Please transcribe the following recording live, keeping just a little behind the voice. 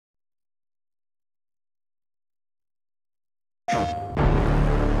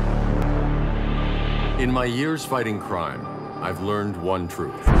In my years fighting crime, I've learned one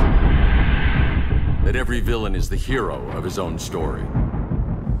truth. That every villain is the hero of his own story.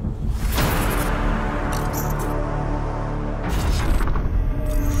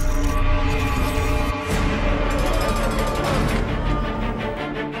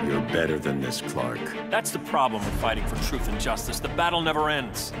 You're better than this, Clark. That's the problem with fighting for truth and justice. The battle never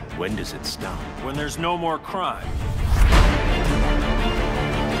ends. When does it stop? When there's no more crime.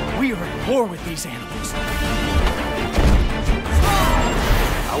 We are at war with these animals.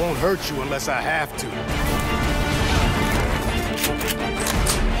 I won't hurt you unless I have to.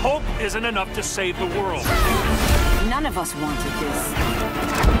 Hope isn't enough to save the world. None of us wanted this.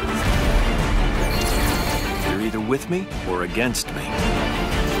 You're either with me or against me.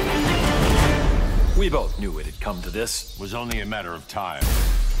 We both knew it had come to this. It was only a matter of time.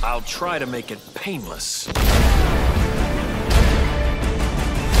 I'll try to make it painless.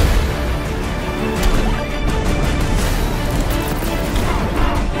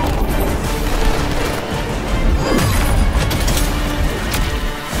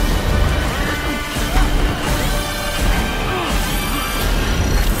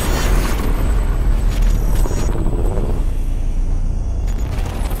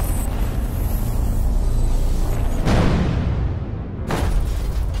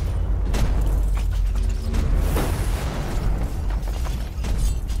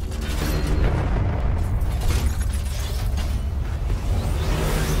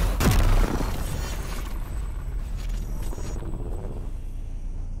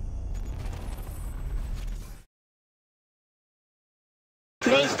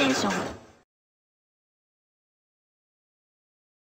 PlayStation